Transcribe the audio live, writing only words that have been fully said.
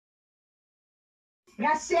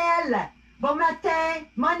Rachel, bon matin.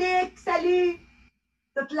 Monique, salut.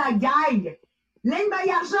 Toute la gang. Lynn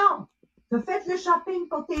Maillargeon, t'as fait le shopping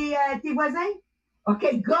pour tes voisins? OK,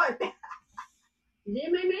 good. J'ai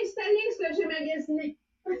même installé ce que j'ai magasiné.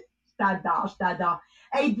 Je t'adore.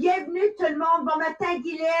 Hey, bienvenue tout le monde. Bon matin,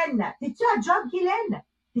 Guylaine. T'es-tu à job, Guylaine?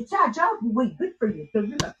 T'es-tu à job? Oui, good for you. T'as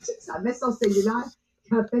vu la petite, ça met son cellulaire,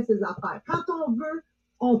 ça fait ses affaires. Quand on veut,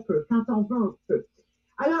 on peut. Quand on veut, on peut.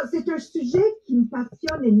 Alors, c'est un sujet qui me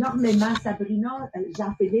passionne énormément, Sabrina,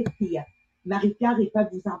 Jean-Philippe et Marie-Pierre, ils peuvent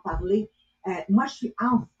vous en parler. Moi, je suis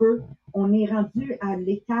en feu. On est rendu à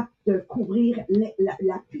l'étape de couvrir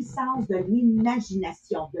la puissance de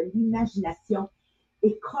l'imagination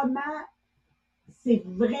et comment c'est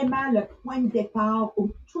vraiment le point de départ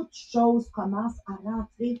où toute chose commence à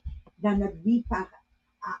rentrer dans notre vie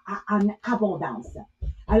en abondance.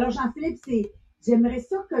 Alors, Jean-Philippe, j'aimerais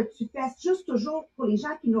ça que tu fasses juste toujours pour les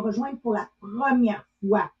gens qui nous rejoignent pour la première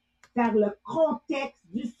fois, faire le contexte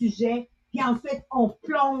du sujet, puis ensuite on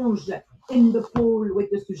plonge in the pool with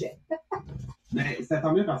the sujet. Mais ça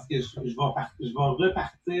tombe bien parce que je vais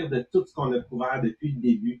repartir de tout ce qu'on a couvert depuis le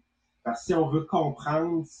début. Parce que si on veut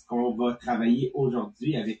comprendre ce qu'on va travailler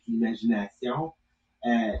aujourd'hui avec l'imagination,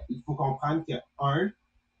 il faut comprendre que,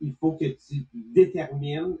 il faut que tu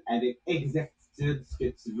détermines avec exactitude ce que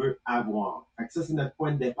tu veux avoir. Fait que ça, c'est notre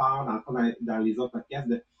point de départ dans les autres podcasts.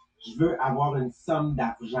 Je veux avoir une somme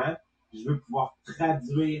d'argent. Je veux pouvoir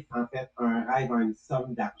traduire, en fait, un rêve en une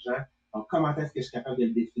somme d'argent. Donc, comment est-ce que je suis capable de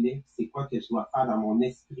le définir? C'est quoi que je dois faire dans mon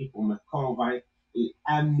esprit pour me convaincre et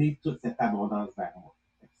amener toute cette abondance vers moi?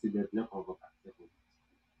 C'est de là qu'on va partir.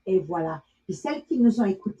 Et voilà. Puis celles qui nous ont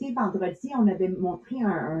écoutés vendredi, on avait montré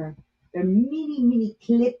un mini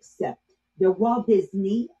clips de Walt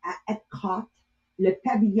Disney à Epcot, le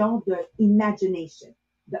pavillon de Imagination,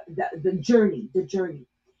 de Journey.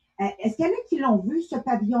 Est-ce qu'il y en a qui l'ont vu, ce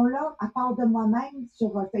pavillon-là, à part de moi-même,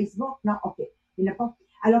 sur Facebook? Non, OK. Il n'y en a pas.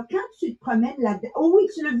 Alors, quand tu te promènes là-dedans, oh oui,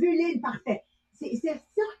 tu l'as vu, Lynn, parfait. C'est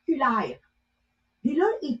circulaire. Puis là,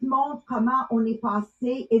 il te montre comment on est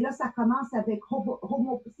passé, et là, ça commence avec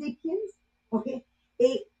Homo sapiens, OK?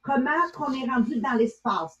 Et comment qu'on est rendu dans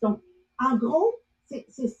l'espace. Donc, en gros, c'est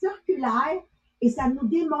circulaire, et ça nous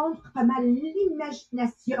démontre comment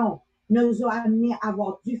l'imagination nous a amené à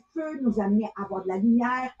avoir du feu, nous a amené à avoir de la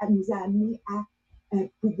lumière, nous a amené à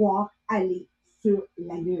pouvoir aller sur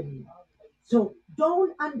la Lune. So,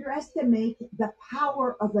 don't underestimate the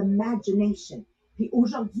power of imagination. Puis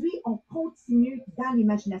aujourd'hui, on continue dans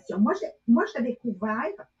l'imagination. Moi, j'avais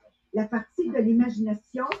couvert la partie de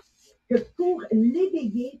l'imagination que pour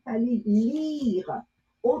l'éveiller, il fallait lire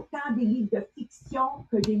autant des livres de fiction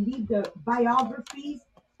que des livres de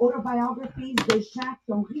autobiographies de gens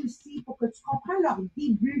qui ont réussi pour que tu comprennes leur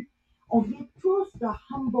début. On vient tous de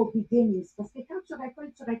humble beginnings parce que quand tu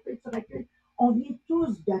recules, on vient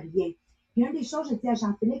tous de rien. Puis une des choses, j'ai dit à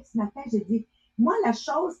Jean-Philippe ce matin, j'ai dit, moi, la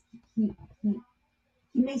chose qui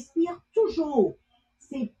m'inspire toujours,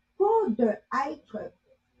 c'est pas d'être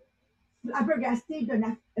flabbergasté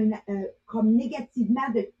comme négativement,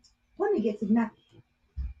 pas négativement,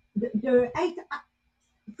 être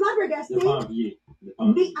flabbergasté,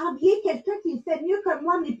 mais envier quelqu'un qui fait mieux que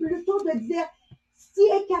moi, mais plutôt de dire, si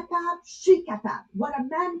elle est capable, je suis capable. What a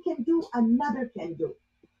man can do, another can do.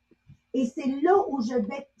 Et c'est là où je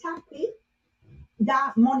vais taper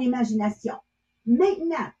dans mon imagination.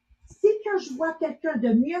 Maintenant, si quand je vois quelqu'un de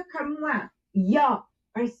mieux que moi, il y a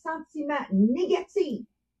un sentiment négatif,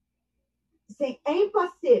 c'est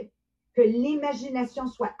impossible que l'imagination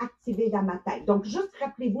soit activée dans ma tête. Donc, juste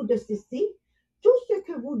rappelez-vous de ceci. Tout ce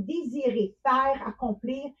que vous désirez faire,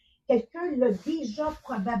 accomplir, quelqu'un l'a déjà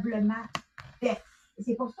probablement fait.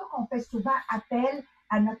 C'est pour ça qu'on fait souvent appel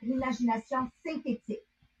à notre imagination synthétique.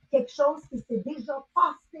 Quelque chose qui s'est déjà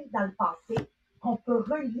passé dans le passé, qu'on peut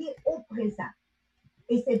relier au présent.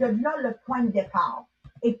 Et c'est de là le point de départ.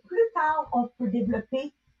 Et plus tard, on peut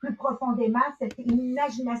développer plus profondément cette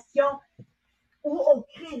imagination où on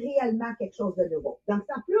crée réellement quelque chose de nouveau. Donc,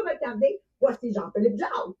 sans plus retarder, voici Jean-Philippe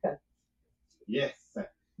Jacques. Yes.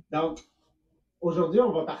 Donc, aujourd'hui,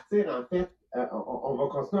 on va partir, en fait, on va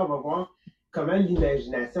continuer, on va voir comment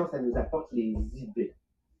l'imagination, ça nous apporte les idées.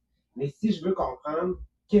 Mais si je veux comprendre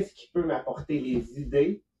qu'est-ce qui peut m'apporter les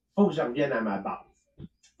idées, il faut que je revienne à ma base. Il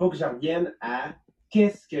faut que je revienne à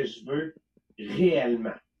qu'est-ce que je veux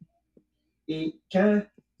réellement. Et comment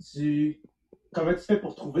tu fais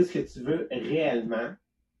pour trouver ce que tu veux réellement?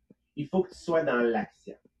 Il faut que tu sois dans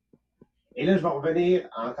l'action. Et là, je vais revenir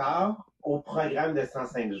encore au programme de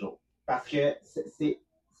 105 jours. Parce que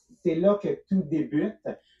c'est là que tout débute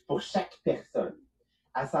pour chaque personne.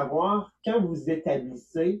 À savoir, quand vous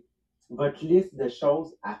établissez votre liste de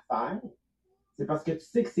choses à faire, c'est parce que tu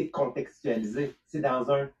sais que c'est contextualisé. C'est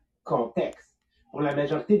dans un contexte. Pour la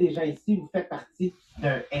majorité des gens ici, vous faites partie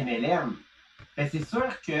d'un MLM. Ben, c'est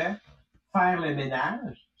sûr que faire le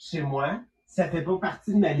ménage chez moi, ça fait pas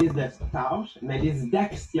partie de ma liste de tâches, ma liste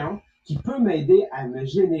d'actions qui peut m'aider à me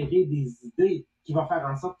générer des idées qui vont faire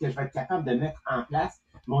en sorte que je vais être capable de mettre en place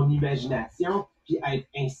mon imagination puis être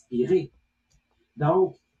inspiré.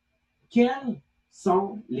 Donc, quelles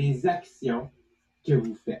sont les actions que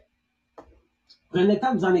vous faites? Prenez le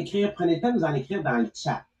temps de vous en écrire, prenez le temps de vous en écrire dans le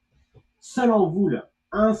chat. Selon vous, là,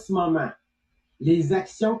 en ce moment, les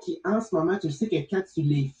actions qui, en ce moment, tu sais que quand tu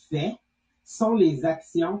les fais, sont les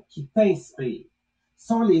actions qui t'inspirent,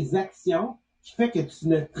 sont les actions qui font que tu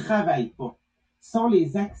ne travailles pas, sont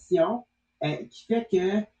les actions qui font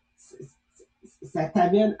que ça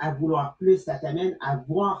t'amène à vouloir plus, ça t'amène à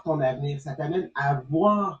voir ton avenir, ça t'amène à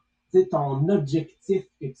voir ton objectif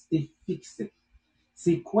que tu t'es fixé.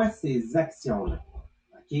 C'est quoi ces actions-là?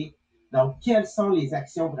 OK? Donc, quelles sont les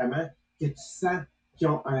actions vraiment que tu sens qui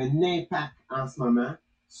ont un impact en ce moment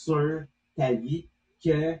sur ta vie,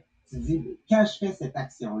 que tu dis, quand je fais cette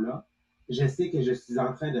action-là, je sais que je suis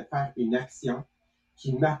en train de faire une action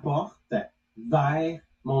qui m'apporte vers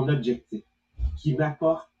mon objectif, qui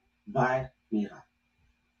m'apporte vers mes rêves.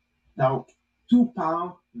 Donc, tout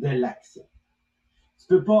part de l'action. Tu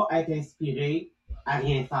peux pas être inspiré à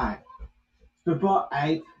rien faire. Tu peux pas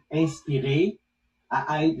être inspiré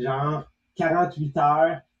à être genre 48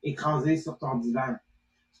 heures écrasé sur ton divan.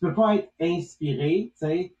 Tu peux pas être inspiré, tu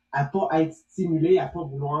sais, à pas être stimulé, à pas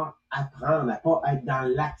vouloir apprendre, à pas être dans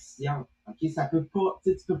l'action. OK? Ça peut pas,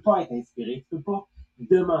 tu sais, tu peux pas être inspiré, tu peux pas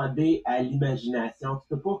demander à l'imagination, tu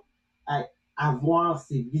peux pas avoir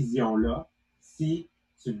ces visions-là si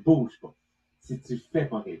tu bouges pas, si tu fais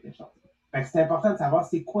pas quelque chose. Fait que c'est important de savoir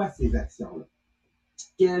c'est quoi ces actions-là.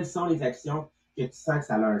 Quelles sont les actions que tu sens que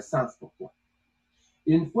ça a un sens pour toi?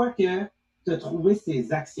 Une fois que tu as trouvé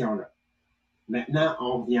ces actions-là, maintenant,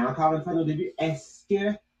 on revient encore une fois au début, est-ce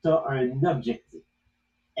que tu as un objectif?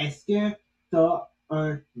 Est-ce que tu as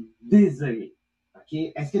un désir? OK?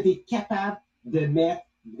 Est-ce que tu es capable de mettre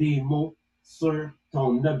des mots sur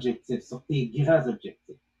ton objectif, sur tes grands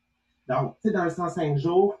objectifs? Donc, tu sais, dans le 105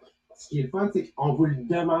 jours, ce qui est le fun, c'est qu'on vous le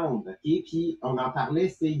demande, OK? Puis, on en parlait,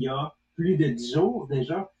 c'est il y a plus de 10 jours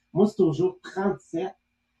déjà. Moi, c'est au jour 37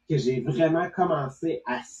 que j'ai vraiment commencé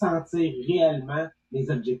à sentir réellement mes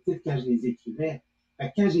objectifs quand je les écrivais. Fait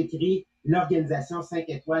que quand j'écris l'organisation 5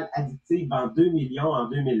 étoiles addictive en 2 millions en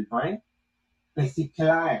 2020, ben c'est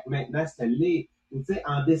clair, maintenant, c'est l'est. Ou tu sais,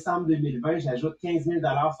 en décembre 2020, j'ajoute 15 000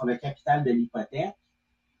 sur le capital de l'hypothèque.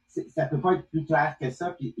 Ça peut pas être plus clair que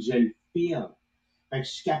ça, puis je le feel. Fait que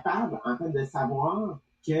je suis capable, en fait, de savoir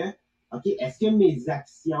que, OK, est-ce que mes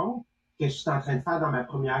actions que je suis en train de faire dans ma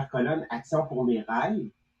première colonne, Actions pour mes rêves,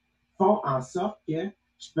 font en sorte que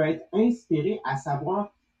je peux être inspiré à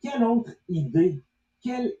savoir quelle autre idée,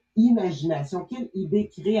 quelle imagination, quelle idée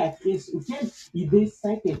créatrice ou quelle idée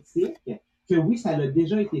synthétique, que oui, ça a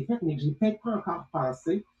déjà été fait, mais que j'ai peut-être pas encore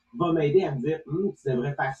pensé, va m'aider à me dire, tu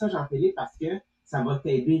devrais faire ça, Jean-Philippe, parce que ça va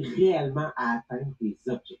t'aider réellement à atteindre tes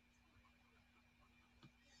objectifs.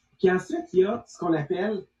 Puis ensuite, il y a ce qu'on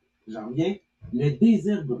appelle, j'en reviens, le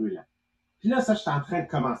désir brûlant. Puis là, ça, je suis en train de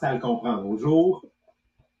commencer à le comprendre au jour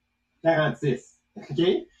 46. OK?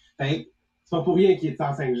 Fait c'est pas pour rien qu'il est de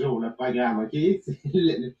 105 jours, le programme, OK?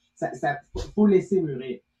 Faut laisser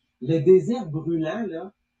mûrir. Le désir brûlant,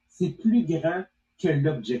 là, c'est plus grand que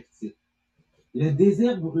l'objectif. Le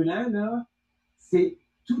désir brûlant, là, c'est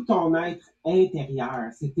tout ton être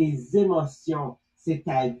intérieur, c'est tes émotions, c'est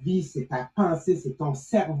ta vie, c'est ta pensée, c'est ton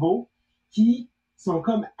cerveau qui sont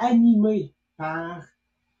comme animés par...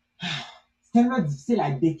 C'est tellement difficile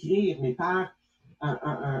à décrire, mais par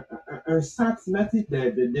un sentiment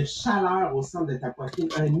de chaleur au centre de ta poitrine,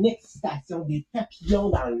 une excitation, des papillons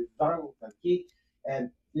dans le ventre, OK?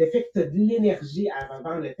 Le fait que tu as de l'énergie à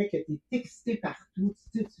revendre, le fait que tu es excité partout,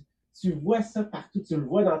 tu vois ça partout, tu le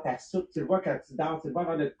vois dans ta soupe, tu le vois quand tu dors, tu le vois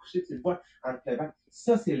avant de te coucher, tu le vois en te levant.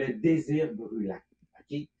 Ça, c'est le désir brûlant,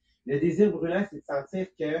 OK? Le désir brûlant, c'est de sentir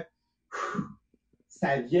que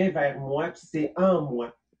ça vient vers moi, puis c'est en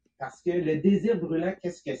moi. Parce que le désir brûlant,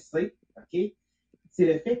 qu'est-ce que c'est? OK? C'est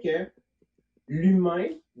le fait que l'humain,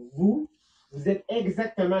 vous êtes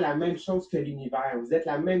exactement la même chose que l'univers. Vous êtes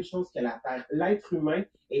la même chose que la Terre. L'être humain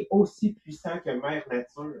est aussi puissant que Mère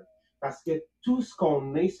Nature. Parce que tout ce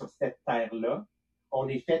qu'on est sur cette Terre-là, on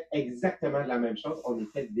est fait exactement de la même chose. On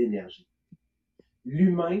est fait d'énergie.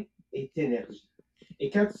 L'humain est énergie. Et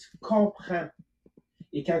quand tu comprends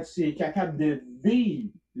et quand tu es capable de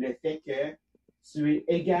vivre le fait que tu es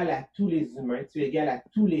égal à tous les humains, tu es égal à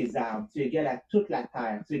tous les arbres, tu es égal à toute la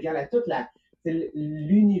terre, tu es égal à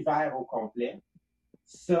l'univers au complet.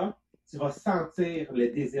 Ça, tu vas sentir le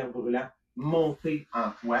désir brûlant monter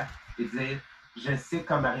en toi et dire, je sais,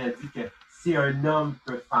 comme Marie a dit, que si un homme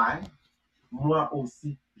peut faire, moi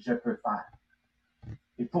aussi, je peux faire.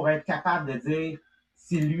 Et pour être capable de dire,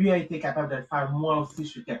 si lui a été capable de le faire, moi aussi, je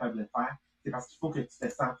suis capable de le faire, c'est parce qu'il faut que tu te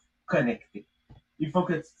sentes connecté. Il faut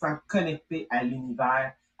que tu te sentes connecté à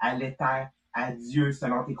l'univers, à l'éther, à Dieu,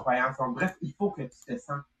 selon tes croyances. Donc, bref, il faut que tu te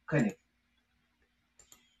sentes connecté.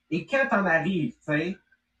 Et quand tu en arrives, tu sais,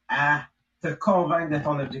 à te convaincre de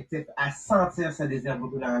ton objectif, à sentir ce désir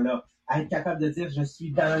brûlant-là, à être capable de dire, je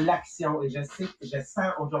suis dans l'action et je sais, je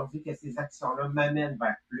sens aujourd'hui que ces actions-là m'amènent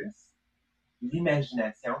vers plus,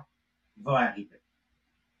 l'imagination va arriver.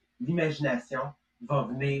 L'imagination va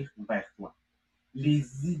venir vers toi.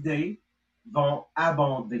 Les idées vont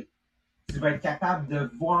abonder. Tu vas être capable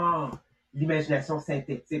de voir l'imagination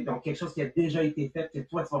synthétique, donc quelque chose qui a déjà été fait, que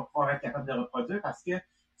toi, tu vas pouvoir être capable de reproduire parce que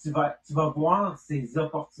tu vas voir ces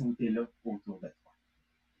opportunités-là autour de toi.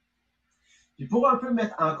 Puis pour un peu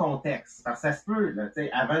mettre en contexte, parce que ça se peut, là,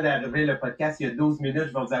 avant d'arriver le podcast, il y a 12 minutes,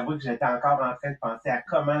 je vais vous avouer que j'étais encore en train de penser à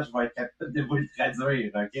comment je vais être capable de vous le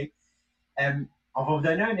traduire, OK? On va vous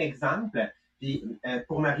donner un exemple. Puis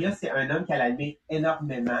pour Maria, c'est un homme qu'elle admire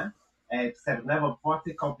énormément. Puis Sabrina va pouvoir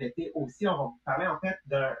compléter aussi. On va vous parler en fait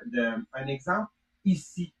d'un exemple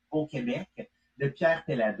ici au Québec de Pierre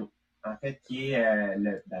Pellado, en fait, qui est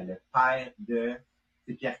le père de...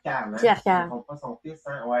 C'est Pierre Carl, hein? Pierre Carl. Je ne comprends pas son fils,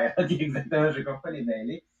 hein? Ouais, ok, exactement, je ne comprends pas les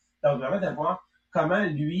mêlés. Donc, vraiment de voir comment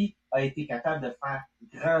lui a été capable de faire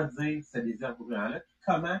grandir ce désir brûlant-là, puis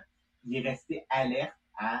comment il est resté alerte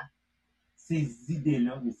à ces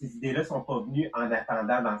idées-là. Mais ces idées-là ne sont pas venues en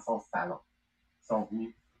attendant dans son salon. Ils sont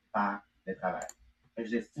venues par le travail.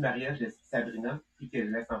 Je laisse Maria, je laisse Sabrina, puis que je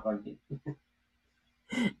laisse en premier.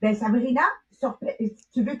 Ben, Sabrina,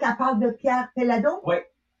 tu veux qu'elle parle de Pierre Pellado? Oui.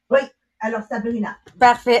 Oui. Alors, Sabrina.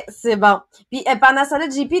 Parfait, c'est bon. Puis pendant ça là,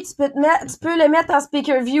 JP, tu peux le mettre en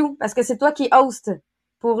speaker view parce que c'est toi qui host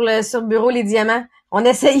pour sur le bureau Les Diamants. On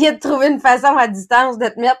essayait de trouver une façon à distance de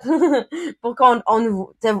te mettre pour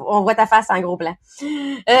on voit ta face en gros plan.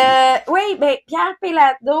 Oui, ben Pierre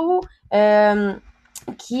Pellado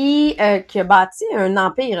qui a bâti un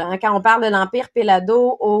empire. Hein. Quand on parle de l'empire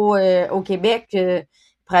Pellado au Québec,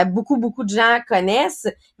 beaucoup de gens connaissent.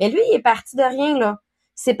 Mais lui, il est parti de rien là.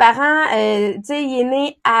 Ses parents, tu sais, il est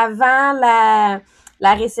né avant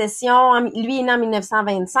la récession. Lui, il est né en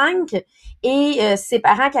 1925 et ses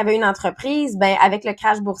parents qui avaient une entreprise, ben avec le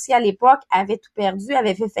crash boursier à l'époque, avaient tout perdu,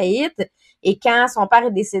 avaient fait faillite. Et quand son père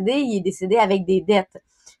est décédé, il est décédé avec des dettes.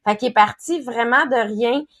 Fait qu'il est parti vraiment de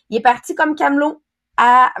rien. Il est parti comme camelot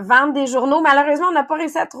à vendre des journaux. Malheureusement, on n'a pas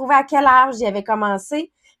réussi à trouver à quel âge il avait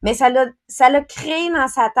commencé, mais ça l'a créé dans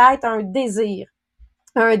sa tête un désir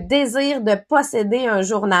de posséder un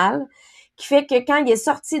journal qui fait que quand il est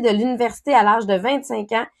sorti de l'université à l'âge de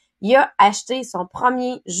 25 ans, il a acheté son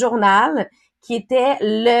premier journal qui était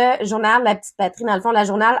le journal La Petite Patrie, dans le fond, le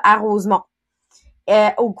journal à Rosemont,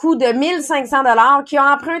 au coût de 1500 $ qu'il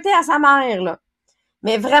a emprunté à sa mère, là.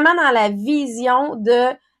 Mais vraiment dans la vision de...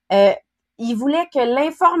 il voulait que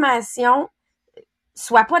l'information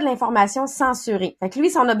soit pas de l'information censurée. Fait que lui,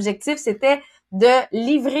 son objectif, c'était de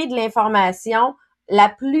livrer de l'information la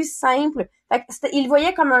plus simple. Fait que il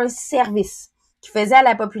voyait comme un service qu'il faisait à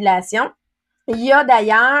la population. Il a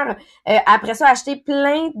d'ailleurs, après ça, acheté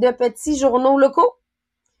plein de petits journaux locaux,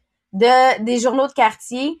 des journaux de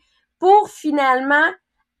quartier, pour finalement,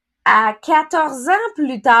 à 14 ans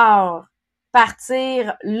plus tard,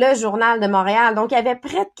 partir le Journal de Montréal. Donc, il avait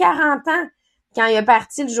près de 40 ans quand il a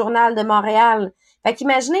parti le Journal de Montréal. Fait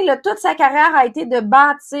qu'imaginez, là, toute sa carrière a été de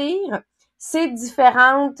bâtir ces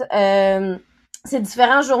différents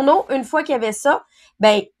journaux. Une fois qu'il y avait ça,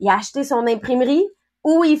 ben, il a acheté son imprimerie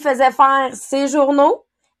où il faisait faire ses journaux.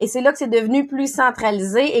 Et c'est là que c'est devenu plus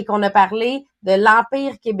centralisé et qu'on a parlé de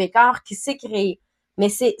l'Empire québécois qui s'est créé. Mais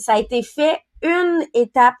ça a été fait une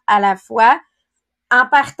étape à la fois, en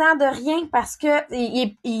partant de rien, parce que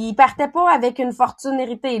il partait pas avec une fortune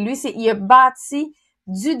héritée. Lui, il a bâti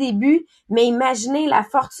du début, mais imaginez la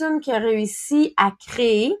fortune qu'il a réussi à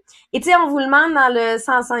créer. Et tu sais, on vous demande dans le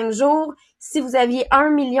 105 jours, si vous aviez 1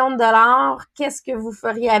 million de dollars, qu'est-ce que vous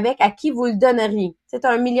feriez avec? À qui vous le donneriez? C'est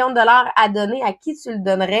 1 million de dollars à donner, à qui tu le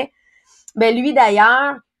donnerais? Ben lui,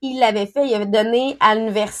 d'ailleurs, il l'avait fait, il avait donné à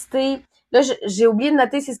l'université. Là, j'ai oublié de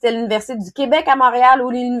noter si c'était l'Université du Québec à Montréal ou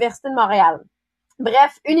l'Université de Montréal.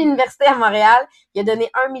 Bref, une université à Montréal, il a donné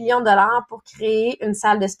 1 million de dollars pour créer une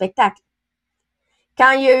salle de spectacle.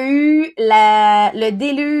 Quand il y a eu le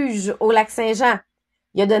déluge au Lac-Saint-Jean,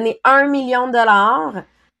 il a donné 1 million de dollars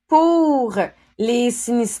pour les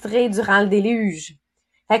sinistrés durant le déluge.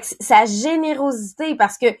 Fait que sa générosité,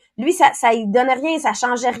 parce que lui, ça il donnait rien, ça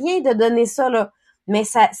changeait rien de donner ça, là. Mais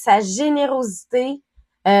sa générosité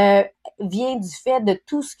vient du fait de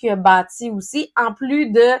tout ce qu'il a bâti aussi, en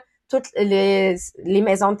plus de toutes les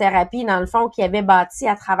maisons de thérapie, dans le fond, qu'il avait bâti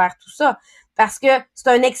à travers tout ça. Parce que c'est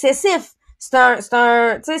un excessif. Tu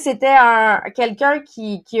sais, c'était quelqu'un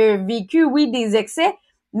qui a vécu, oui, des excès,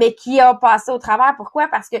 mais qui a passé au travers. Pourquoi?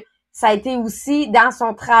 Parce que ça a été aussi dans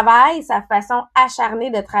son travail, sa façon acharnée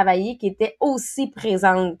de travailler qui était aussi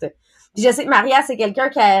présente. Puis je sais que Maria, c'est quelqu'un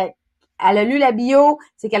elle a lu la bio,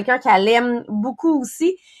 c'est quelqu'un qu'elle aime beaucoup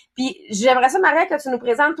aussi. Puis j'aimerais ça, Maria, que tu nous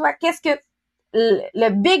présentes, toi, qu'est-ce que le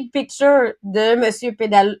big picture de Monsieur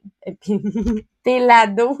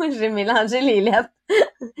Pelado, j'ai mélangé les lettres.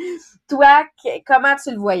 Toi, comment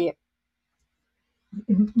tu le voyais?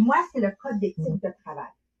 Moi, c'est le code d'éthique de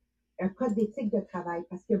travail. Un code d'éthique de travail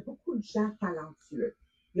parce qu'il y a beaucoup de gens talentueux.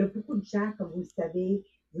 Il y a beaucoup de gens, comme vous le savez,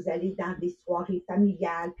 vous allez dans des soirées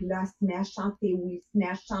familiales, puis là, elle se met à chanter, ou il se met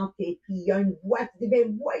à chanter, puis il y a une voix, tu dis,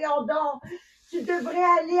 ben voyons donc, tu devrais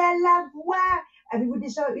aller à la voix. Avez-vous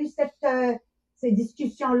déjà eu ces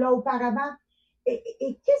discussions-là auparavant? Et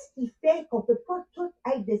qu'est-ce qui fait qu'on peut pas tout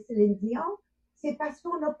être de Céline Dion? C'est parce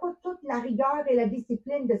qu'on n'a pas toute la rigueur et la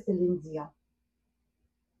discipline de Céline Dion.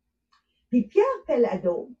 Puis Pierre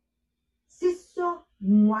Pelado, c'est ça,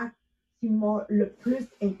 moi, qui m'a le plus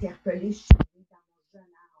interpellée chez lui dans mon jeune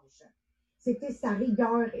âge. C'était sa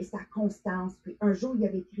rigueur et sa constance. Puis un jour, il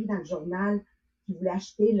avait écrit dans le journal qu'il voulait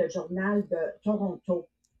acheter le journal de Toronto,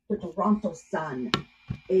 de Toronto Sun.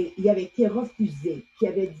 Et il avait été refusé. Puis il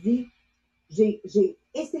avait dit, j'ai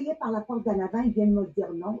essayé par la porte d'en avant, ils viennent me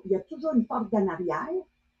dire non. Il y a toujours une porte d'en arrière.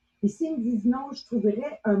 Et s'ils me disent non, je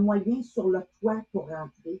trouverai un moyen sur le toit pour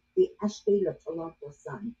rentrer et acheter le Toronto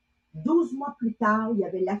Sun. 12 mois plus tard, il y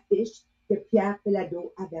avait l'affiche que Pierre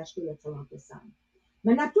Pelado avait acheté le Toronto Sun.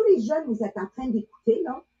 Maintenant, tous les jeunes, vous êtes en train d'écouter,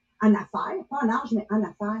 là, en affaires, pas en âge, mais en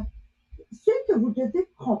affaires, ce que vous devez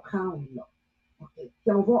comprendre, là, okay,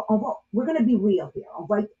 puis we're going to be real here.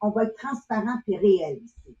 On va être transparent et réel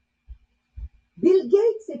ici. Bill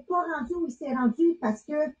Gates n'est pas rendu où il s'est rendu parce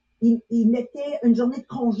que il mettait une journée de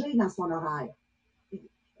congé dans son horaire.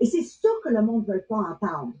 Et c'est ça que le monde ne veut pas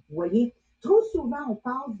entendre, vous voyez. Trop souvent, on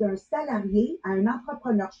passe d'un salarié à un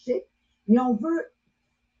entrepreneurship, mais on veut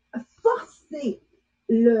forcer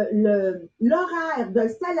l'horaire d'un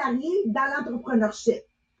salarié dans l'entrepreneurship.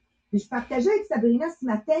 Puis je partageais avec Sabrina ce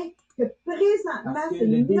matin que présentement, c'est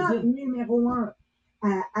notre numéro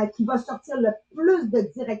 1 qui va sortir le plus de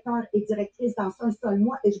directeurs et directrices dans un seul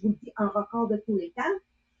mois, et je vous le dis, un record de tous les temps.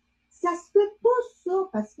 Ça se fait pas ça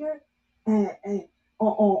parce que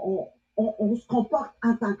on se comporte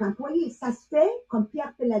en tant qu'employé. Ça se fait comme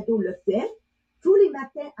Pierre Pelado le fait. Tous les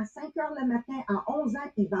matins, à 5 heures le matin, à 11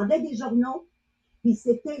 ans, il vendait des journaux. Puis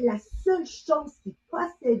c'était la seule chose qui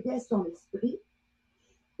possédait son esprit.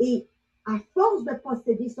 Et à force de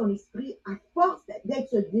posséder son esprit, à force d'être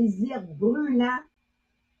ce désir brûlant,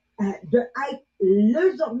 de être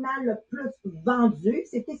le journal le plus vendu,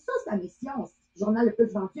 c'était ça sa mission, le journal le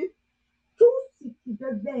plus vendu. Tout ce qu'il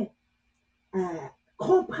devait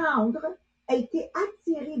comprendre a été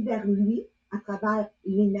attiré vers lui à travers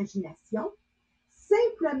l'imagination,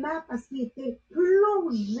 simplement parce qu'il était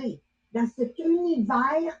plongé dans cet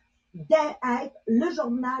univers d'être le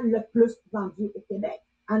journal le plus vendu au Québec.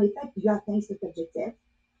 En effet, il a atteint cet objectif.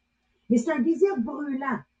 Mais c'est un désir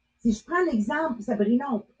brûlant. Si je prends l'exemple, Sabrina,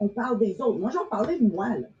 on parle des autres. Moi, j'en parlais de moi,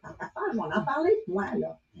 là. Tant qu'à faire, je vais en parler de moi,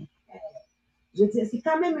 là. Je veux dire, c'est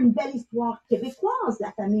quand même une belle histoire québécoise,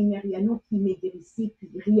 la famille Mariano qui maigrit ici puis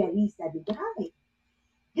réalise sa vie de rêve.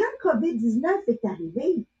 Quand COVID-19 est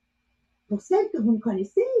arrivé, pour celles que vous me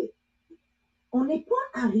connaissez, on n'est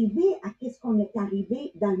pas arrivé à qu'est-ce qu'on est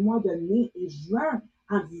arrivé dans le mois de mai et juin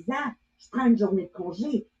en disant, je prends une journée de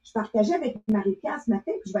congé. Je partageais avec Marie-Pierre ce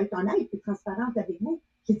matin, puis je vais être honnête et transparente avec vous.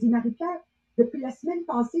 J'ai dit, Marie-Pierre, depuis la semaine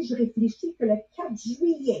passée, je réfléchis que le 4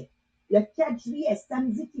 juillet,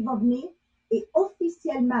 samedi qui va venir, est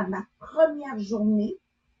officiellement ma première journée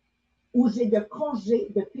où j'ai de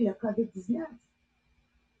congé depuis le COVID-19.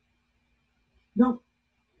 Donc,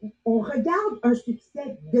 on regarde un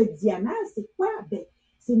succès de diamant, c'est quoi? Ben,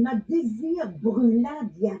 c'est notre désir brûlant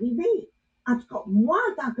d'y arriver. En tout cas, moi,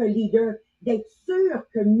 en tant que leader, d'être sûr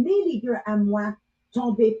que mes leaders à moi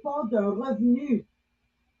tombaient pas d'un revenu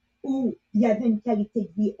où il y avait une qualité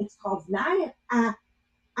de vie extraordinaire à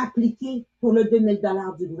appliquer pour le 2000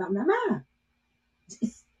 $ du gouvernement.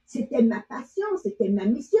 C'était ma passion, c'était ma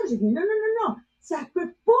mission. J'ai dit non. Ça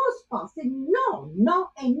peut pas se passer. Non, non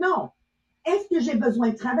et non. Est-ce que j'ai besoin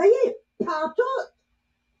de travailler? Pas en tout.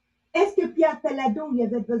 Est-ce que Pierre Pellado, il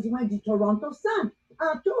avait besoin du Toronto Sun?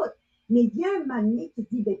 En tout. Mais il y a un moment donné, tu te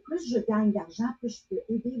dis, ben, plus je gagne d'argent, plus je peux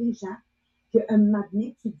aider les gens. Qu'un moment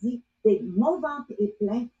donné, tu te dis, ben, mon ventre est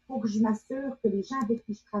plein, il faut que je m'assure que les gens avec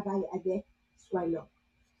qui je travaille avec soient là.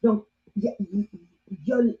 Donc, il y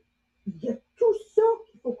a tout ça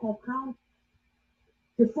qu'il faut comprendre,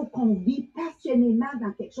 qu'il faut qu'on vit passionnément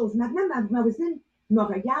dans quelque chose. Maintenant, ma voisine me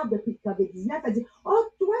regarde depuis le COVID-19, elle dit, oh,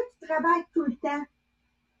 toi, tu travailles tout le temps.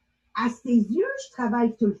 À ses yeux, je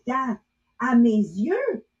travaille tout le temps. À mes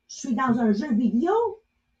yeux, je suis dans un jeu vidéo.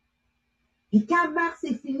 Puis quand mars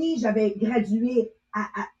est fini, j'avais gradué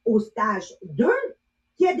au stage 2,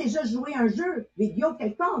 qui a déjà joué un jeu vidéo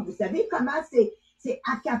quelconque. Vous savez comment c'est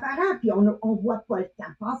accaparant, puis on voit pas le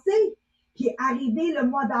temps passer. Puis arrivé le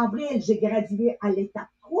mois d'avril, j'ai gradué à l'étape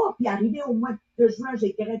 3, puis arrivé au mois de juin,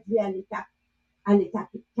 j'ai gradué à l'étape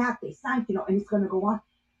 4 et 5, puis là, it's gonna go on.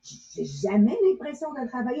 J'ai jamais l'impression de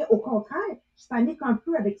travailler. Au contraire, je panique un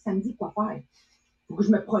peu avec samedi quoi faire. Il faut que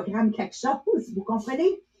je me programme quelque chose, vous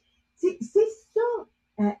comprenez? C'est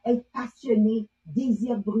ça, être passionné,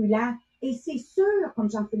 désir brûlant. Et c'est sûr, comme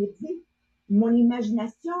Jean-Philippe dit, mon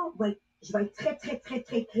imagination je vais être très, très, très,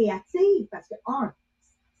 très créative parce que,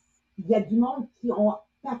 il y a du monde qui ont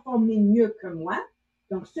performé mieux que moi.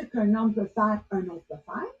 Donc, ce qu'un homme peut faire, un autre peut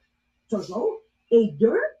faire, toujours. Et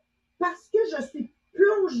 2, parce que je suis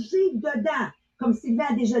plongée dedans. Comme Sylvain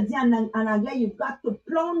a déjà dit en anglais, you've got to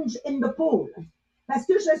plunge in the pool. Parce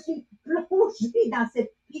que je suis plongée dans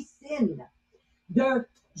cette piscine de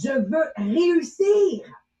je veux réussir.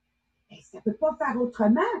 Et ça peut pas faire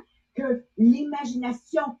autrement que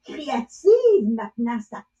l'imagination créative maintenant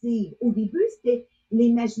s'active. Au début, c'était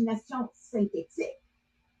l'imagination synthétique.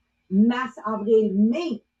 Mars, avril,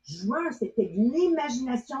 mai, juin, c'était de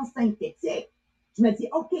l'imagination synthétique. Je me dis,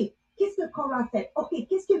 OK, qu'est-ce que Cora a fait? OK,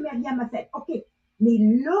 qu'est-ce que Myriam a fait? OK. Mais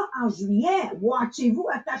là, en juillet, watchez-vous,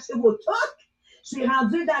 attachez vos trucs. Je suis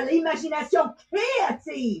rendue dans l'imagination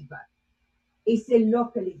créative. Et c'est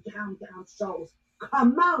là que les grandes choses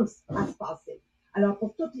commencent à se passer. Alors,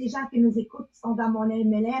 pour toutes les gens qui nous écoutent, qui sont dans mon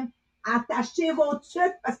MLM, attachez vos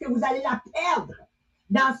trucs parce que vous allez la perdre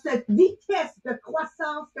dans cette vitesse de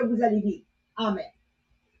croissance que vous allez vivre. Amen.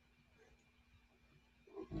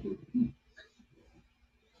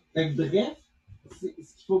 Fait que bref, ce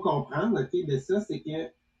qu'il faut comprendre, OK, de ça, c'est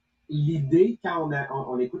que l'idée, quand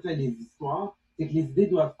on écoute là, les histoires, c'est que les idées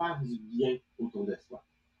doivent faire du bien autour de soi.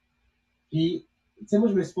 Puis, tu sais, moi,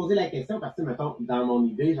 je me suis posé la question parce que, mettons, dans mon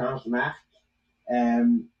idée, genre, je marque,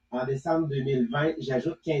 en décembre 2020,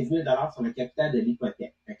 j'ajoute 15 000 $ sur le capital de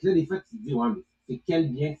l'hypothèque. Fait que là, des fois, tu te dis, ouais, mais c'est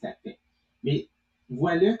quel bien que ça fait. Mais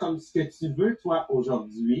voilà comme ce que tu veux, toi,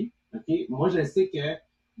 aujourd'hui. OK? Moi, je sais que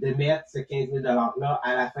de mettre ce 15 000 $-là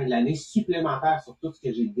à la fin de l'année supplémentaire sur tout ce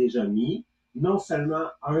que j'ai déjà mis, non seulement,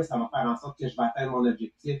 ça va faire en sorte que je vais atteindre mon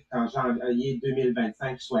objectif quand janvier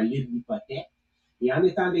 2025, je sois libre d'hypothèque. Et en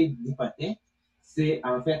étant libre d'hypothèque, c'est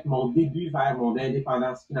en fait mon début vers mon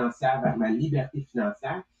indépendance financière, vers ma liberté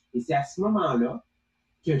financière. Et c'est à ce moment-là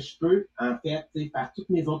que je peux, en fait, faire tous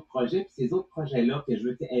mes autres projets. Puis ces autres projets-là que je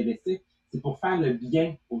veux investir, c'est pour faire le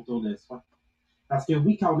bien autour de soi. Parce que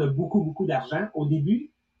oui, quand on a beaucoup, beaucoup d'argent, au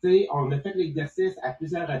début, on a fait l'exercice à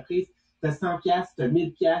plusieurs reprises. Tu as 100 piastres, tu as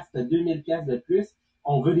 1000 piastres, tu as 2000 piastres de plus.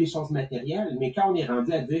 On veut des choses matérielles. Mais quand on est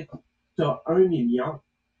rendu à dire, tu as 1 million,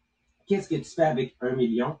 qu'est-ce que tu fais avec 1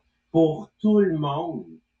 million? Pour tout le monde,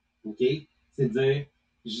 OK? C'est dire,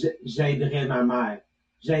 j'aiderai ma mère,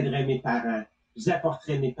 j'aiderai mes parents,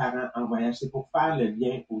 j'apporterai mes parents en voyage. C'est pour faire le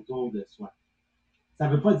bien autour de soi. Ça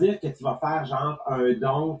veut pas dire que tu vas faire genre un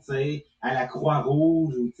don, tu sais, à la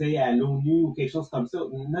Croix-Rouge ou tu sais, à l'ONU ou quelque chose comme ça.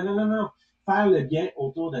 Non, non, non, non. Faire le bien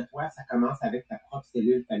autour de toi, ça commence avec ta propre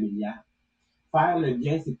cellule familiale. Faire le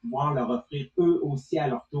bien, c'est pouvoir leur offrir eux aussi à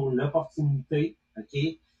leur tour l'opportunité, OK,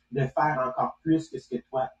 de faire encore plus que ce que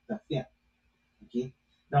toi t'as fait. OK?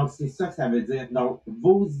 Donc, c'est ça que ça veut dire. Donc,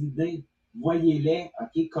 vos idées, voyez-les,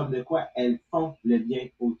 OK, comme de quoi elles font le bien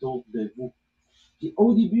autour de vous. Puis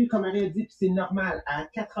au début, comme elle a dit, puis c'est normal, à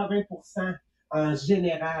 80% en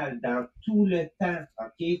général, dans tout le temps,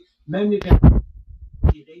 OK, même les personnes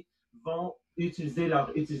inspirées vont utiliser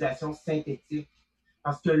leur utilisation synthétique.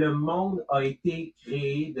 Parce que le monde a été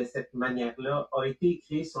créé de cette manière-là, a été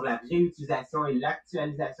créé sur la réutilisation et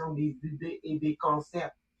l'actualisation des idées et des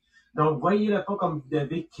concepts. Donc, voyez-le pas comme vous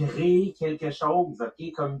devez créer quelque chose,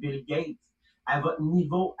 OK, comme Bill Gates. À votre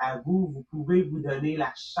niveau, à vous, vous pouvez vous donner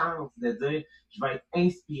la chance de dire, je vais être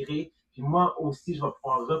inspiré, puis moi aussi, je vais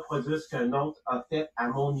pouvoir reproduire ce qu'un autre a fait à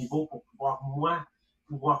mon niveau pour pouvoir, moi,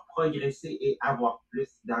 pouvoir progresser et avoir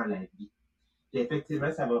plus dans la vie. Puis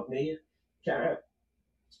effectivement, ça va venir quand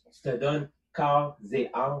tu te donnes corps et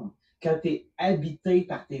âme. Quand tu es habité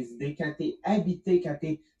par tes idées, quand tu es habité, quand tu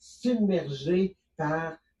es submergé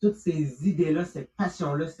par toutes ces idées-là, cette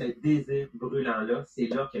passion-là, ce désir brûlant-là, c'est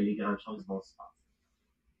là que les grandes choses vont se passer.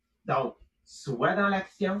 Donc, sois dans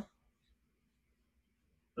l'action.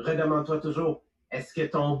 Redemande-toi toujours, est-ce que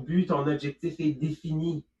ton but, ton objectif est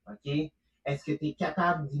défini? OK? Est-ce que tu es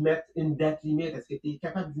capable d'y mettre une date limite? Est-ce que tu es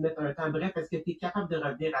capable d'y mettre un temps? Bref, est-ce que tu es capable de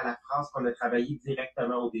revenir à la phrase qu'on a travaillée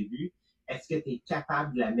directement au début? Est-ce que tu es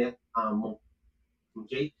capable de la mettre en mots?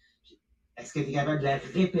 OK? Est-ce que tu es capable de la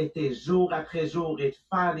répéter jour après jour et de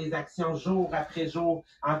faire des actions jour après jour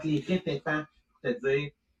en te les répétant pour te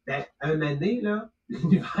dire, ben, un moment donné, là,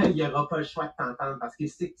 l'univers, il n'y aura pas le choix de t'entendre parce qu'il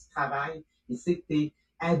sait que tu travailles, il sait que tu es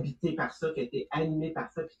habité par ça, que tu es animé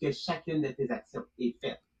par ça, puis que chacune de tes actions est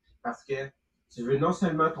faite. Parce que tu veux non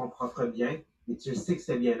seulement ton propre bien, mais tu sais que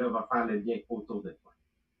ce bien-là va faire le bien autour de toi.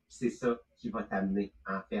 C'est ça qui va t'amener,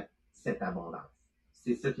 en fait, cette abondance.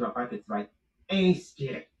 C'est ça qui va faire que tu vas être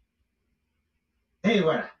inspiré. Et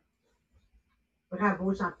voilà.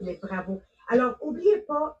 Bravo, Jean-Philippe, bravo. Alors, n'oubliez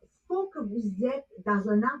pas, il faut que vous êtes dans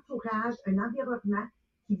un entourage, un environnement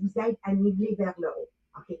qui vous aide à niveler vers le haut.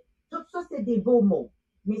 OK? Tout ça, c'est des beaux mots.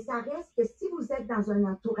 Mais ça reste que si vous êtes dans un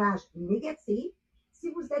entourage négatif,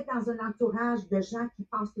 si vous êtes dans un entourage de gens qui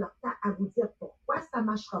passent leur temps à vous dire pourquoi ça ne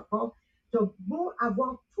marchera pas, tu as beau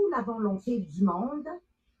avoir toute la volonté du monde,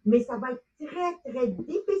 mais ça va être très, très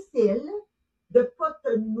difficile de ne pas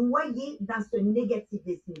te noyer dans ce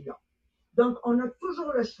négativisme-là. Donc, on a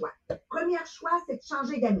toujours le choix. Le premier choix, c'est de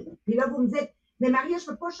changer d'amis. Puis là, vous me dites, mais Maria, je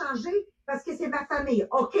ne peux pas changer parce que c'est ma famille.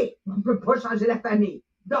 OK, on ne peut pas changer la famille.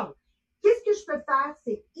 Donc, qu'est-ce que je peux faire?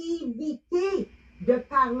 C'est éviter de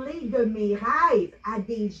parler de mes rêves à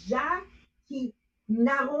des gens qui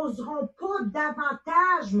n'arroseront pas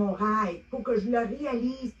davantage mon rêve pour que je le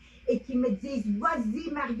réalise et qui me disent, vas-y,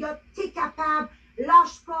 Maria, t'es capable,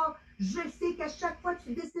 lâche pas. Je sais qu'à chaque fois que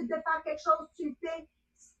tu décides de faire quelque chose, tu le fais.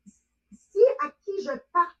 Si à qui je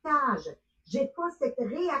partage, j'ai pas cette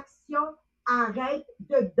réaction, arrête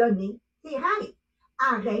de donner tes rêves.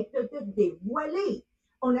 Arrête de te dévoiler.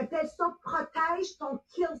 On appelle ça protège ton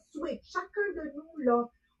kill switch. Chacun de nous, là,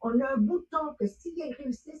 on a un bouton que s'ils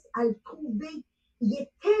réussissent à le trouver, ils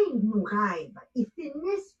éteignent nos rêves. Ils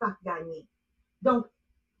finissent par gagner. Donc,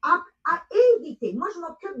 à éviter. Moi, je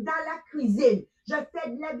m'occupe dans la cuisine. Je fais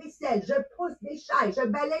de la vaisselle, je pousse des chaises, je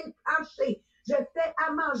balaye le plancher, je fais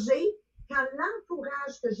à manger. Quand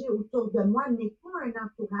l'entourage que j'ai autour de moi n'est pas un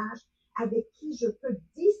entourage avec qui je peux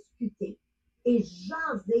discuter et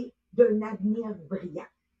jaser d'un avenir brillant.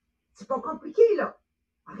 C'est pas compliqué, là.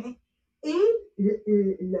 Okay? Et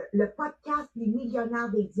le podcast Les Millionnaires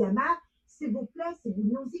des Diamants, s'il vous plaît, si vous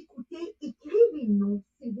nous écoutez, écrivez-nous,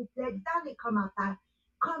 s'il vous plaît, dans les commentaires.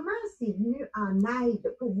 Comment c'est venu en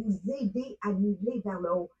aide pour vous aider à niveler vers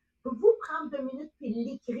le haut? Pouvez-vous prendre 2 minutes et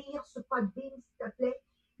l'écrire sur Podbean, s'il te plaît?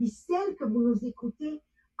 Puis celle que vous nous écoutez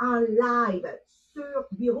en live sur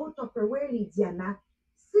Bureau Tupperware Les Diamants,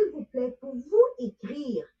 s'il vous plaît, pouvez-vous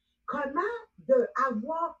écrire comment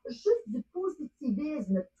avoir juste du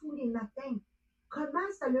positivisme tous les matins?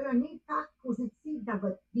 Comment ça a un impact positif dans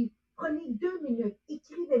votre vie? Prenez 2 minutes,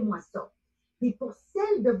 écrivez-moi ça. Et pour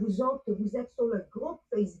celles de vous autres que vous êtes sur le groupe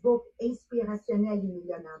Facebook Inspirationnel et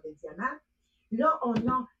Millionnaires des Diamants, là, on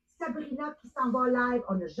a Sabrina qui s'en va live,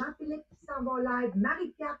 on a Jean-Philippe qui s'en va live,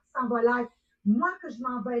 Marie-Pierre qui s'en va live, moi que je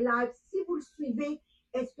m'en vais live. Si vous le suivez,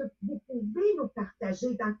 est-ce que vous pouvez nous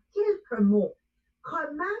partager dans quelques mots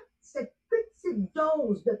comment cette petite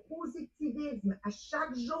dose de positivisme à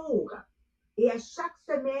chaque jour et à chaque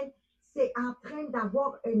semaine, c'est en train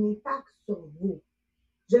d'avoir un impact sur vous?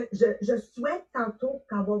 Je souhaite tantôt,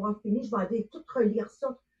 quand on va avoir fini, je vais aller tout relire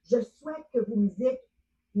ça. Je souhaite que vous me dites,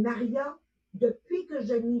 Maria, depuis que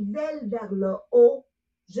je nivelle vers le haut,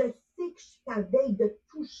 je sais que je suis à veille de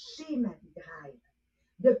toucher ma vie de rêve.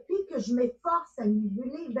 Depuis que je m'efforce à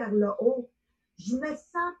niveler vers le haut, je me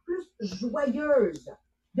sens plus joyeuse.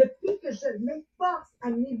 Depuis que je m'efforce à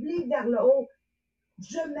niveler vers le haut,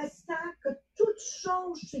 je me sens que toute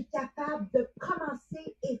chose, je suis capable de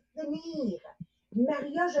commencer et finir.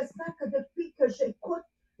 Maria, je sens que depuis que j'écoute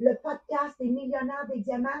le podcast des Millionnaires des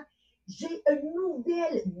Diamants, j'ai une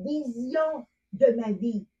nouvelle vision de ma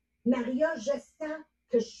vie. Maria, je sens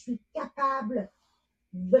que je suis capable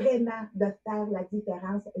vraiment de faire la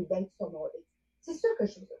différence et d'être sur mon rythme. C'est ça que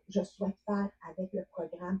je souhaite faire avec le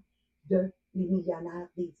programme de Les Millionnaires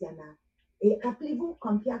des Diamants. Et rappelez-vous,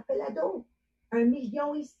 comme Pierre Pellado, 1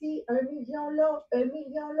 million ici, 1 million là, 1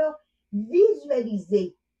 million là.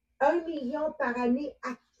 Visualisez 1 million par année, à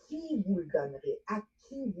qui vous le donnerez? À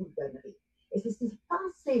qui vous le donnerez? Et c'est ces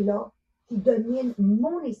pensées-là qui dominent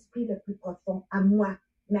mon esprit le plus profond, à moi,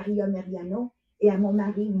 Maria Mariano, et à mon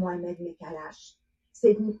mari, Mohamed Mekalash. Ce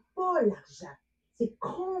n'est pas l'argent, c'est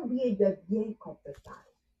combien de bien qu'on peut faire.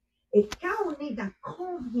 Et quand on est dans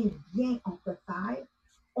combien de bien on peut faire,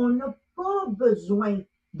 on n'a pas besoin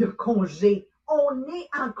de congé. On est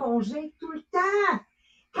en congé tout le temps.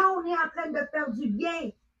 Quand on est en train de faire du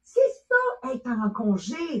bien, c'est ça, être en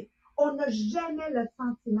congé. On n'a jamais le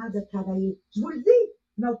sentiment de travailler. Je vous le dis,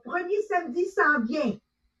 notre premier samedi s'en vient. Il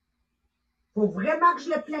faut vraiment que je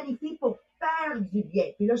le planifie pour faire du bien.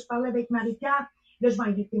 Puis là, je parlais avec Marika. Là, je vais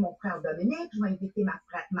inviter mon frère Dominique. Je vais inviter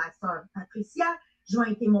ma soeur Patricia. Je vais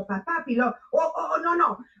inviter mon papa. Puis là,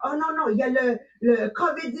 non, il y a le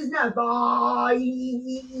COVID-19. Oh,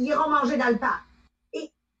 ils iront manger dans le parc.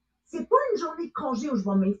 Et c'est pas une journée de congé où je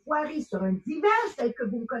vais m'effoirer sur un divan, celle que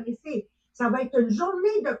vous me connaissez. Ça va être une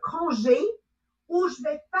journée de congé où je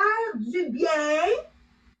vais faire du bien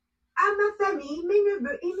à ma famille, mes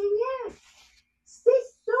neveux et mes nièces.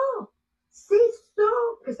 C'est ça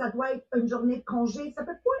que ça doit être une journée de congé. Ça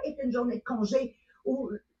peut pas être une journée de congé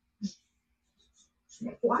où je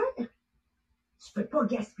m'effoire. Je peux pas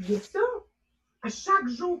gaspiller ça. À chaque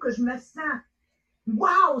jour que je me sens,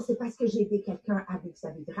 wow, c'est parce que j'ai aidé quelqu'un avec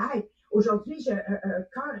sa vie de rêve. Aujourd'hui, j'ai un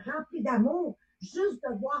cœur rempli d'amour. Juste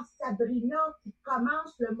de voir Sabrina qui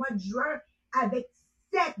commence le mois de juin avec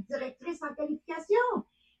 7 directrices en qualification.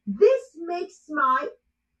 This makes my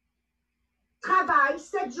travail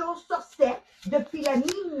 7 jours sur 7 depuis la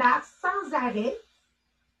mi-mars sans arrêt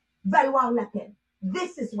valoir la peine.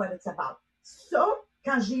 This is what it's about. Ça,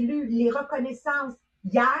 quand j'ai lu les reconnaissances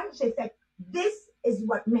hier, j'ai fait this is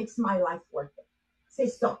what makes my life worth it. C'est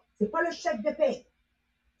ça. C'est pas le chèque de paie.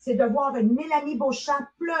 C'est de voir une Mélanie Beauchamp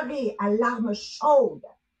pleurer à larmes chaudes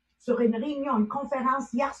sur une réunion, une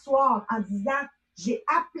conférence hier soir en disant j'ai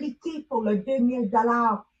appliqué pour le 2000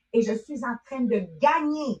 $ et je suis en train de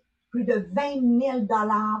gagner plus de 20 000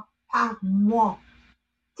 $ par mois.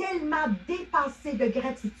 Tellement dépensée de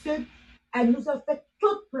gratitude, elle nous a fait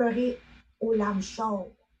toutes pleurer aux larmes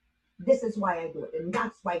chaudes. This is why I do it, and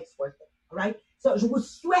that's why it's worth it. All right? So, je vous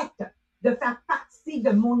souhaite de faire partie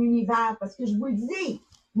de mon univers, parce que je vous le dis,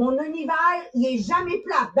 mon univers, il est jamais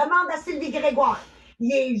plate. Demande à Sylvie Grégoire.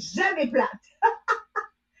 Il est jamais plate.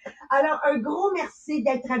 Alors, un gros merci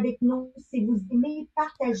d'être avec nous. Si vous aimez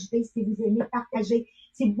partager,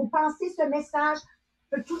 si vous pensez ce message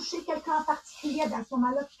peut toucher quelqu'un en particulier, à ce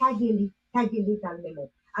moment-là, taguez-les dans le mémo.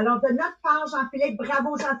 Alors, de notre part, Jean-Philippe,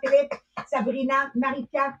 bravo Jean-Philippe, Sabrina,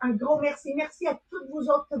 Marie-Pierre, un gros merci. Merci à toutes vous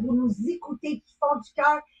autres que vous nous écoutez du fond du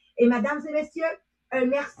cœur. Et mesdames et messieurs, un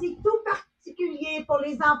merci tout particulier pour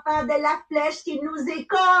les enfants de la Flèche qui nous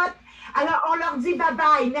écoutent. Alors, on leur dit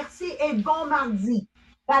bye-bye. Merci et bon mardi.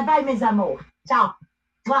 Bye-bye, mes amours. Ciao.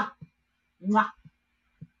 Mouah. Mouah.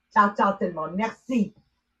 Ciao, ciao tout le monde. Merci.